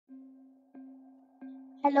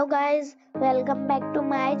Hello guys, welcome back to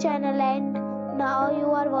my channel and now you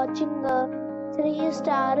are watching a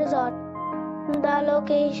 3-star resort. The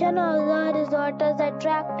location of the resort is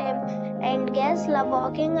attractive and guests love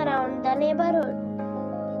walking around the neighborhood.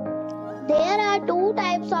 There are two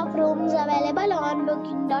types of rooms available on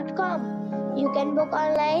booking.com. You can book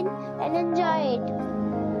online and enjoy it.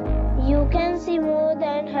 You can see more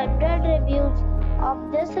than 100 reviews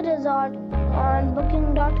of this resort on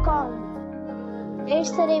booking.com.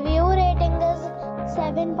 Its review rating is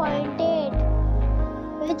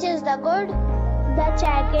 7.8, which is the good. The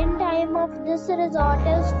check-in time of this resort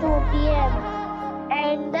is 2 p.m.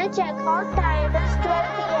 and the check-out time is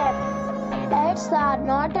 12 p.m. Pets are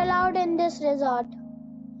not allowed in this resort.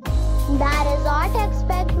 The resort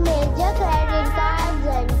accepts major credit cards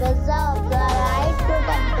and reserves the right to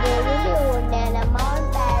temporarily hold an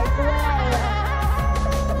amount prior to arrival.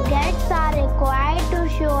 Guests are required to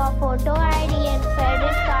show a photo ID and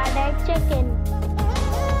credit card at check-in.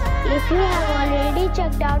 If you have already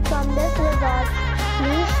checked out from this resort,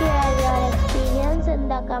 please share your experience in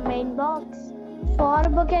the comment box. For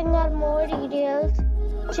booking or more details,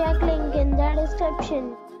 check link in the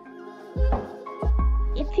description.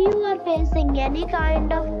 If you are facing any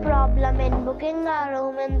kind of problem in booking a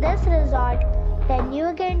room in this resort, then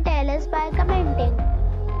you can tell us by commenting.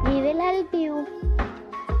 We will help you.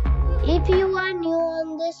 If you are new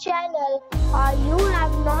on this channel or you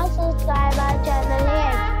have not subscribed our channel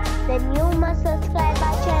yet, then you must subscribe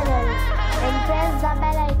our channel and press the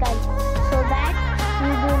bell icon so that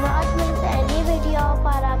you do not miss any video of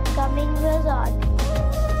our upcoming resort.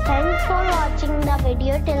 Thanks for watching the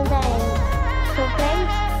video till the end. So friends,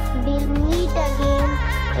 we'll meet again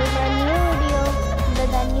in a new video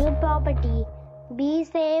with a new property. Be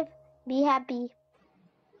safe, be happy.